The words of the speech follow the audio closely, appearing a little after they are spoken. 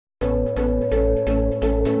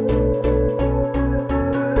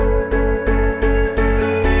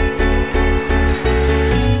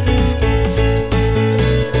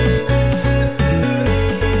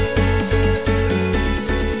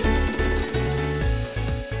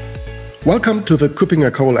Welcome to the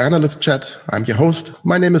Kuppinger Cole Analyst Chat. I'm your host.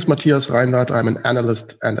 My name is Matthias Reinwarth. I'm an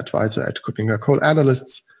analyst and advisor at Kuppinger Cole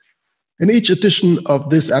Analysts. In each edition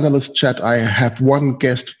of this Analyst Chat, I have one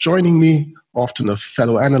guest joining me, often a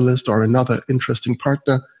fellow analyst or another interesting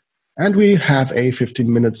partner, and we have a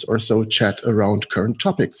 15 minutes or so chat around current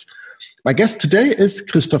topics. My guest today is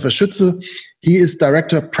Christopher Schütze. He is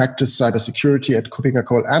Director of Practice Cybersecurity at Kuppinger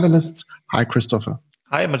Cole Analysts. Hi, Christopher.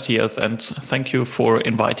 Hi, Matthias, and thank you for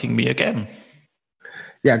inviting me again.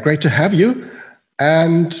 Yeah, great to have you.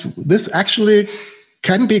 And this actually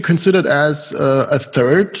can be considered as a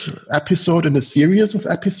third episode in a series of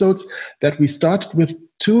episodes that we started with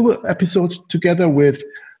 2 episodes together with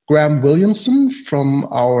Graham Williamson from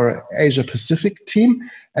our Asia Pacific team.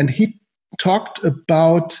 And he talked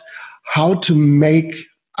about how to make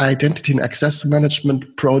identity and access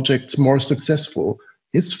management projects more successful.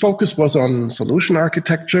 His focus was on solution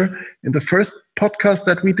architecture in the first podcast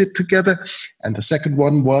that we did together. And the second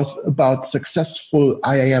one was about successful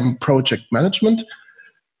IAM project management.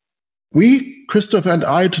 We, Christopher and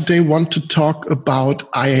I, today want to talk about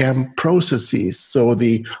IAM processes. So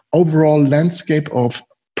the overall landscape of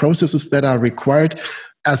processes that are required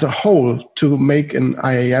as a whole to make an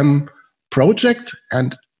IAM project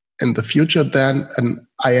and in the future then an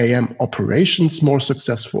IAM operations more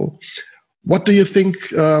successful. What do you think,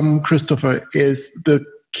 Christopher, is the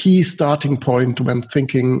key starting point when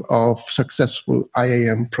thinking of successful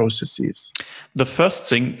IAM processes? The first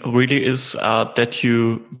thing really is that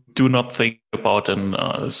you do not think about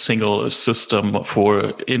a single system,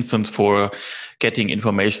 for instance, for getting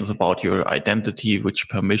information about your identity, which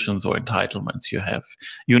permissions or entitlements you have.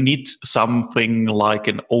 You need something like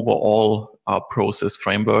an overall process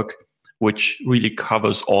framework, which really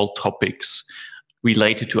covers all topics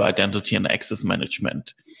related to identity and access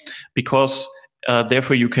management, because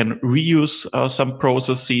therefore you can reuse some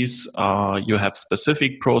processes. You have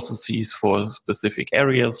specific processes for specific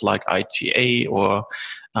areas like IGA or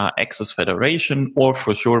access federation, or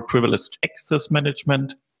for sure privileged access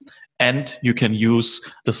management. And you can use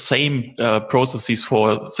the same processes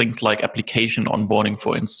for things like application onboarding,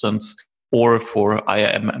 for instance, or for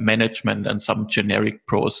IAM management and some generic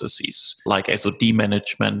processes like SOD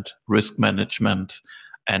management, risk management,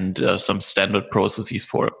 and some standard processes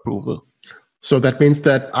for approval. So that means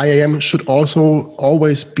that IAM should also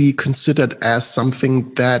always be considered as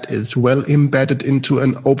something that is well embedded into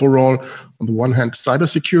an overall, on the one hand,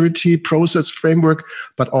 cybersecurity process framework,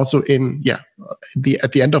 but also at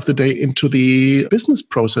the end of the day, into the business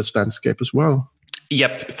process landscape as well.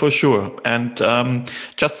 Yep, for sure. And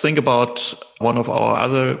just think about one of our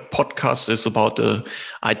other podcasts is about the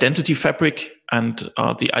identity fabric. And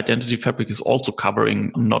the identity fabric is also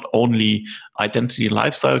covering not only identity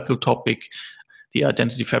lifecycle topic, the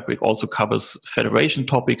identity fabric also covers federation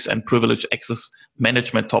topics and privileged access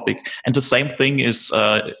management topic. And the same thing is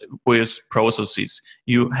with processes.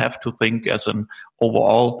 You have to think as an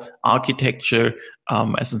overall architecture,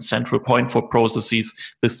 as a central point for processes.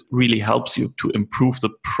 This really helps you to improve the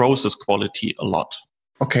process quality a lot.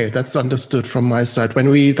 Okay, that's understood from my side. When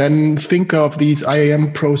we then think of these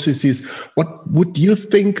IAM processes, what would you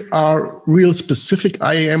think are real specific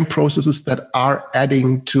IAM processes that are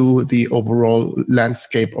adding to the overall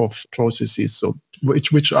landscape of processes? So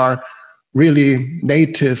which are really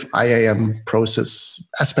native IAM process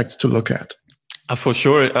aspects to look at? For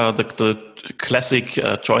sure, the classic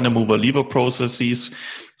joiner, mover, leaver processes.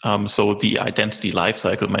 So the identity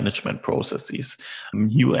lifecycle management processes.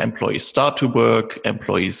 New employees start to work,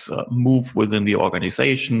 employees move within the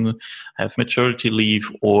organization, have maternity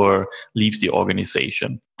leave, or leave the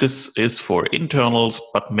organization. This is for internals,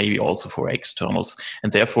 but maybe also for externals.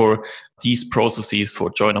 And therefore, these processes for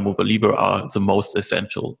joiner, mover, leaver are the most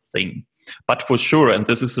essential thing. But for sure, and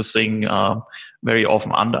this is the thing very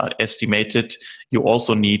often underestimated, you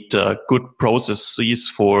also need good processes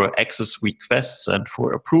for access requests and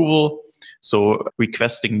for approval. So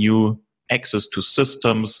requesting new access to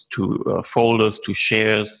systems, to folders, to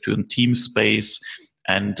shares, to team space,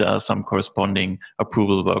 and some corresponding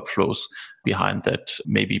approval workflows behind that,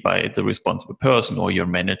 maybe by the responsible person or your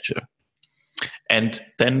manager. And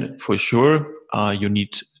then for sure, you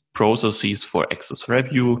need processes for access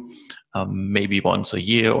review, maybe once a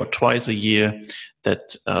year or twice a year,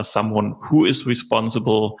 that someone who is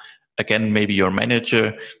responsible, again, maybe your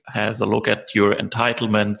manager, has a look at your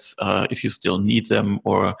entitlements, if you still need them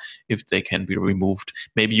or if they can be removed.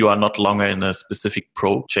 Maybe you are not longer in a specific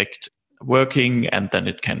project working and then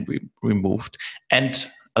it can be removed. And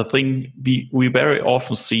a thing we very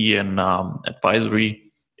often see in advisory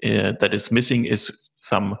that is missing is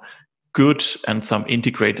some good and some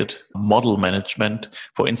integrated model management,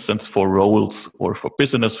 for instance, for roles or for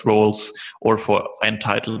business roles or for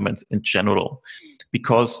entitlements in general.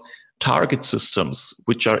 Because target systems,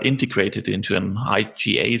 which are integrated into an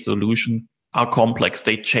IGA solution, are complex.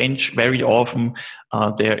 They change very often.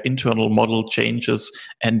 Their internal model changes,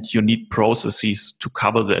 and you need processes to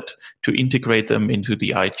cover that, to integrate them into the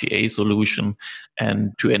IGA solution,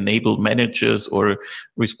 and to enable managers or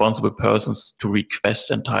responsible persons to request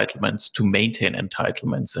entitlements, to maintain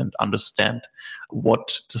entitlements, and understand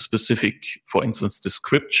what the specific, for instance,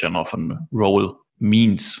 description of a role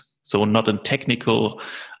means. So not a technical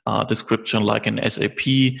description like an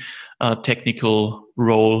SAP technical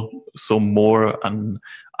role, so more an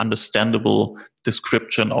understandable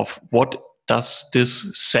description of what does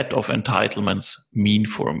this set of entitlements mean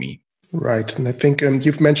for me. Right. And I think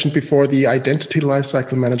you've mentioned before the identity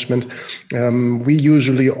lifecycle management. We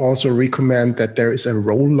usually also recommend that there is a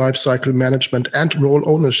role lifecycle management and role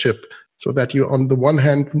ownership, so that you, on the one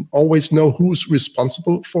hand, always know who's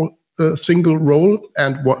responsible for a single role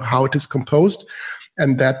and how it is composed,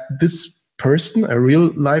 and that this person, a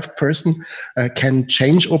real life person, can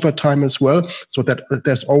change over time as well, so that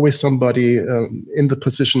there's always somebody in the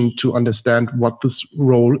position to understand what this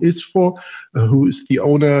role is for, who is the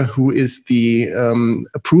owner, who is the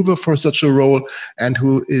approver for such a role, and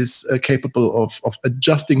who is capable of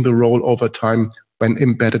adjusting the role over time when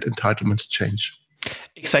embedded entitlements change.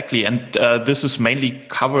 Exactly. And this is mainly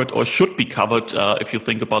covered, or should be covered, if you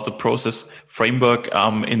think about the process framework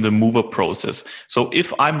in the mover process. So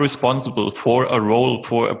if I'm responsible for a role,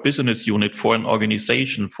 for a business unit, for an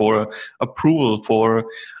organization, for approval, for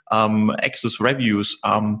access reviews,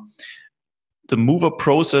 the mover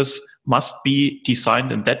process must be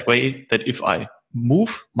designed in that way that if I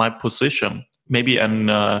move my position, maybe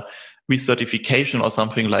an recertification or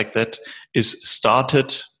something like that is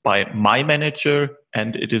started by my manager,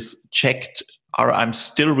 and it is checked, are I'm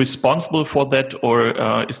still responsible for that, or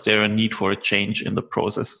is there a need for a change in the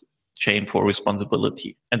process chain for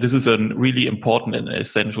responsibility? And this is a really important and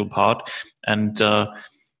essential part. And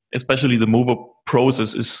especially the mover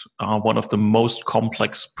process is one of the most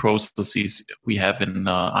complex processes we have in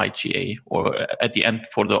IGA, or at the end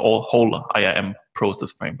for the whole IAM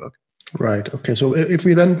process framework. Right. Okay. So if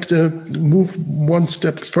we then move one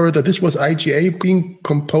step further, this was IGA being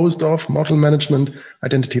composed of model management,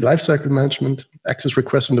 identity lifecycle management, access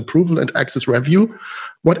request and approval, and access review.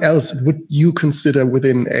 What else would you consider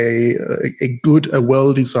within a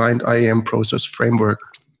well-designed IAM process framework?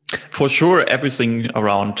 For sure, everything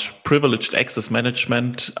around privileged access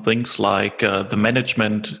management, things like the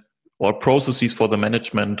management or processes for the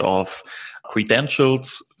management of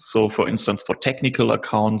credentials. So, for instance, for technical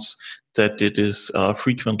accounts, that it is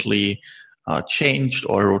frequently changed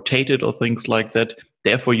or rotated or things like that.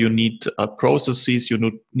 Therefore, you need processes.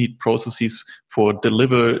 You need processes for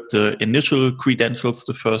deliver the initial credentials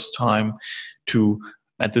the first time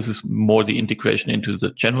and this is more the integration into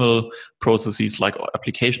the general processes like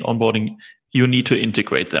application onboarding. You need to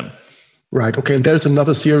integrate them. Right. Okay. And there's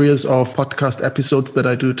another series of podcast episodes that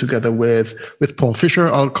I do together with Paul Fisher,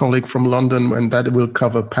 our colleague from London, and that will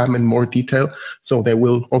cover PAM in more detail. So there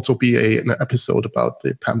will also be an episode about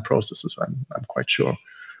the PAM processes, I'm quite sure.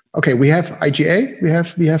 Okay, we have IGA,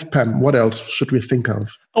 we have PAM. What else should we think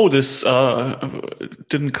of? Oh, this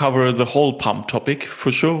didn't cover the whole PAM topic,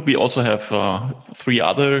 for sure. We also have 3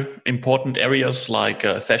 other important areas like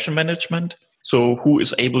session management. So who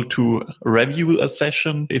is able to review a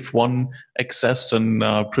session if one accessed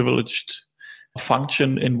a privileged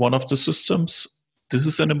function in one of the systems? This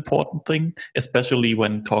is an important thing, especially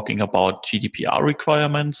when talking about GDPR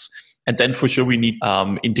requirements. And then for sure we need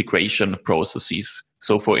integration processes.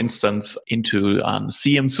 So for instance, into a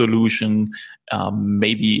CM solution,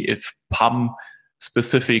 maybe if PAM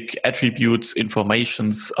specific attributes,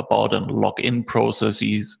 informations about a login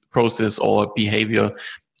process or behavior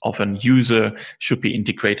of an user should be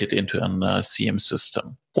integrated into an CM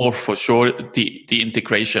system. Or for sure, the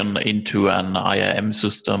integration into an IAM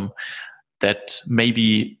system, that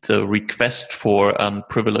maybe the request for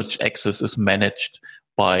privileged access is managed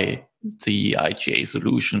by the IGA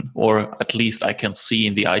solution, or at least I can see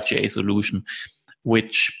in the IGA solution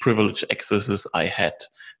which privileged accesses I had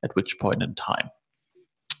at which point in time.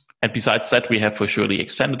 And besides that, we have for sure the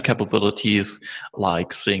extended capabilities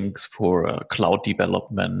like things for cloud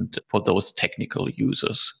development for those technical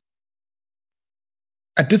users.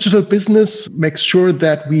 A digital business makes sure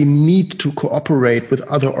that we need to cooperate with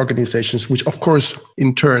other organizations, which of course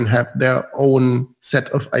in turn have their own set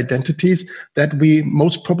of identities that we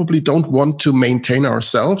most probably don't want to maintain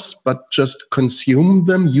ourselves, but just consume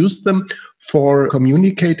them, use them for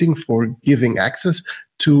communicating, for giving access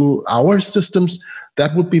to our systems.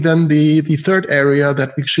 That would be then the third area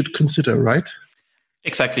that we should consider, right?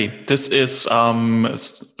 Exactly. This is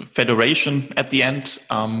federation at the end.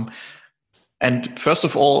 And first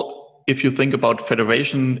of all, if you think about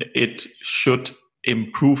federation, it should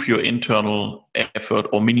improve your internal effort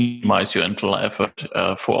or minimize your internal effort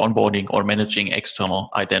for onboarding or managing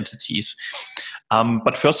external identities.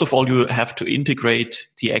 But first of all, you have to integrate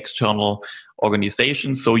the external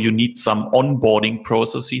organization. So you need some onboarding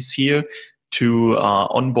processes here to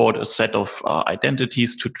onboard a set of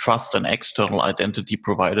identities, to trust an external identity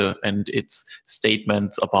provider and its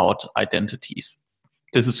statements about identities.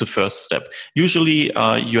 This is the first step. Usually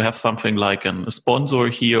you have something like a sponsor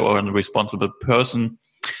here or a responsible person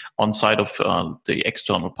on side of the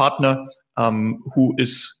external partner who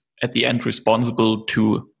is at the end responsible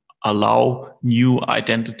to allow new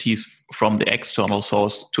identities from the external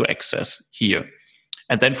source to access here.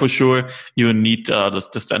 And then for sure, you need the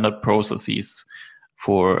standard processes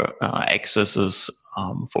for accesses,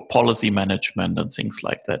 for policy management and things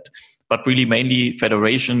like that. But really mainly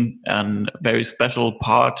federation and very special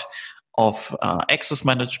part of access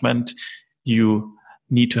management. You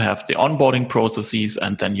need to have the onboarding processes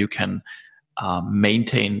and then you can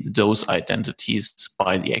maintain those identities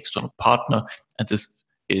by the external partner. And this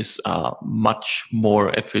is much more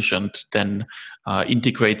efficient than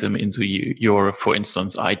integrate them into your, for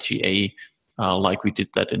instance, IGA, like we did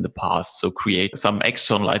that in the past. So create some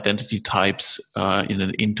external identity types in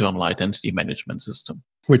an internal identity management system.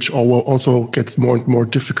 Which also gets more and more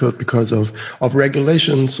difficult because of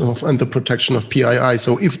regulations and the protection of PII.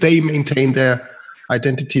 So if they maintain their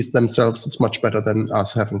identities themselves, it's much better than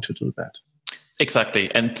us having to do that.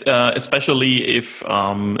 Exactly. And especially if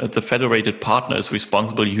the federated partner is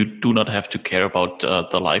responsible, you do not have to care about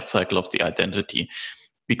the life cycle of the identity.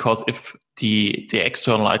 Because if the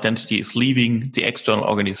external identity is leaving the external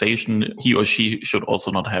organization, he or she should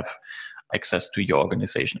also not have access to your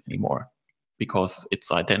organization anymore, because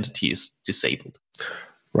its identity is disabled.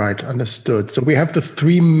 Right, understood. So we have the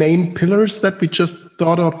three main pillars that we just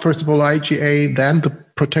thought of. First of all, IGA, then the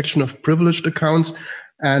protection of privileged accounts,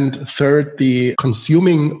 and third, the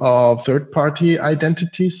consuming of third-party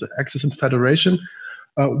identities, access and federation.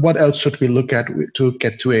 What else should we look at to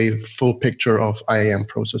get to a full picture of IAM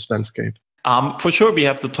process landscape? For sure, we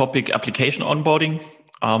have the topic application onboarding.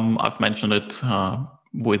 I've mentioned it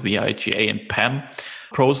with the IGA and PAM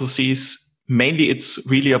processes. Mainly, it's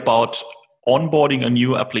really about onboarding a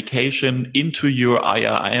new application into your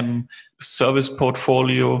IAM service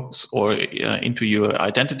portfolio or into your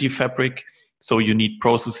identity fabric. So you need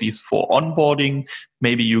processes for onboarding.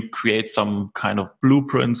 Maybe you create some kind of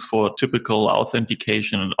blueprints for typical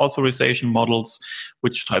authentication and authorization models,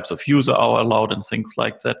 which types of user are allowed and things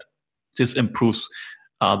like that. This improves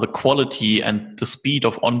the quality and the speed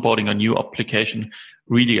of onboarding a new application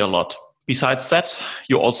really a lot. Besides that,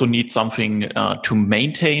 you also need something to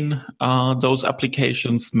maintain those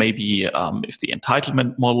applications. Maybe if the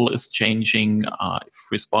entitlement model is changing,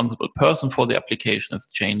 if responsible person for the application is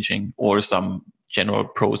changing, or some general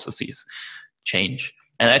processes change.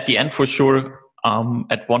 And at the end, for sure,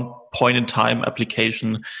 at one point in time,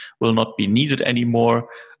 application will not be needed anymore.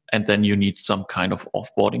 And then you need some kind of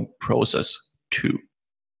offboarding process too.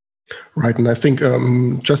 Right. And I think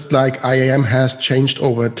just like IAM has changed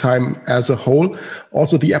over time as a whole,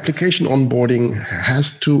 also the application onboarding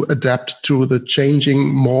has to adapt to the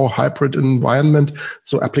changing, more hybrid environment.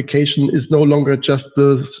 So application is no longer just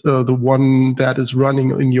the one that is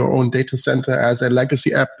running in your own data center as a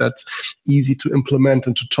legacy app that's easy to implement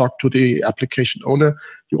and to talk to the application owner.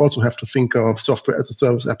 You also have to think of software as a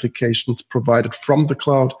service applications provided from the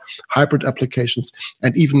cloud, hybrid applications,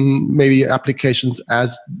 and even maybe applications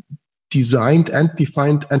as designed and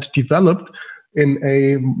defined and developed in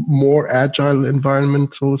a more agile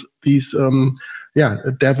environment. So these,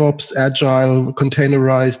 DevOps, agile,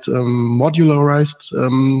 containerized,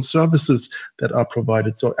 modularized services that are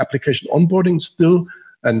provided. So application onboarding still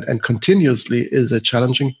and continuously is a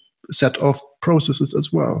challenging set of processes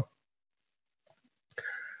as well.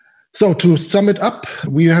 So to sum it up,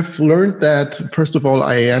 we have learned that, first of all,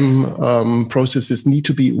 IAM processes need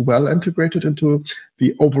to be well integrated into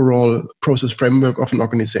the overall process framework of an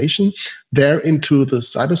organization, there into the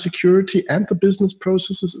cybersecurity and the business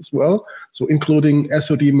processes as well. So including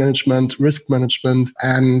SOD management, risk management,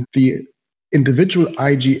 and the individual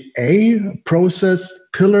IGA process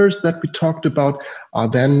pillars that we talked about are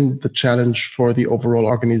then the challenge for the overall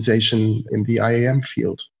organization in the IAM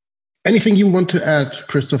field. Anything you want to add,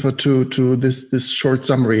 Christopher, to this short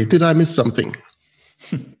summary? Did I miss something?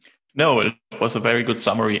 No, it was a very good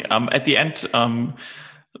summary. At the end,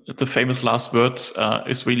 the famous last word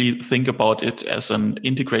is really think about it as an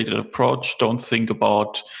integrated approach. Don't think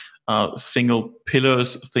about single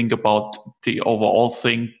pillars. Think about the overall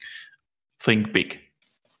thing. Think big.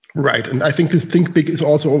 Right. And I think this think big is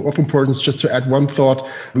also of importance. Just to add one thought,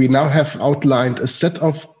 we now have outlined a set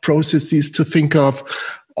of processes to think of.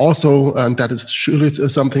 Also, and that is surely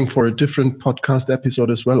something for a different podcast episode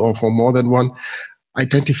as well, or for more than one,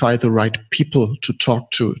 identify the right people to talk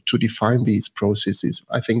to define these processes.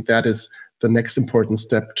 I think that is the next important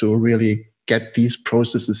step to really get these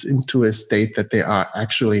processes into a state that they are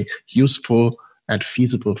actually useful and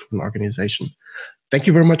feasible for an organization. Thank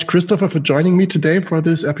you very much, Christopher, for joining me today for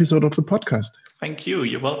this episode of the podcast. Thank you.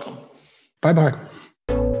 You're welcome. Bye-bye.